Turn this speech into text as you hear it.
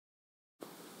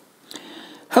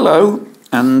Hello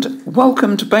and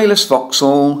welcome to Baylis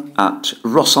Vauxhall at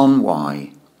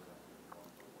Ross-on-Wye.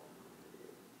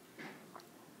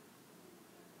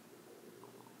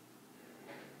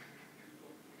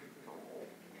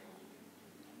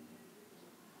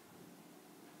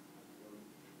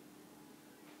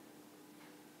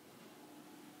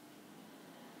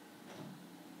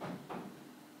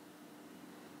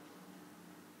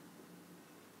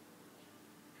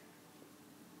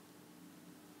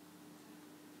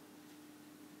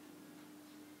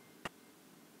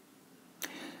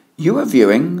 You are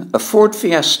viewing a Ford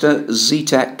Fiesta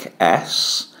Zetec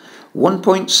S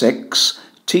 1.6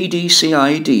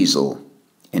 TDCi diesel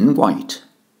in white.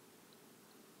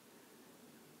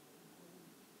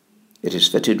 It is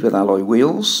fitted with alloy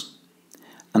wheels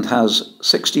and has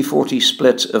 60-40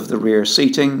 split of the rear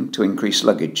seating to increase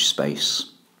luggage space.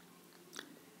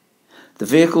 The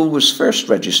vehicle was first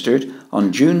registered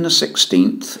on June the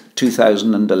 16th,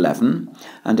 2011,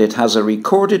 and it has a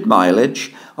recorded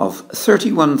mileage of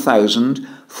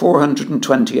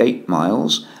 31,428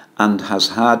 miles and has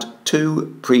had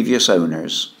 2 previous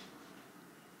owners.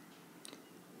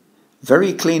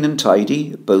 Very clean and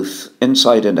tidy, both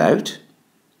inside and out.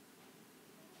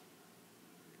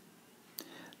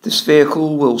 This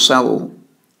vehicle will sell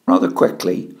rather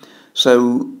quickly,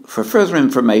 so for further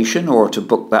information or to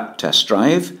book that test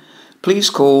drive, please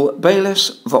call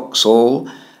Baylis Vauxhall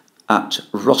at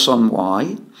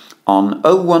Ross-on-Wye on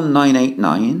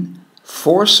 01989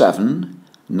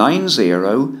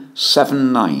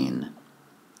 479079.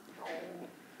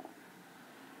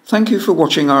 Thank you for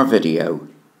watching our video.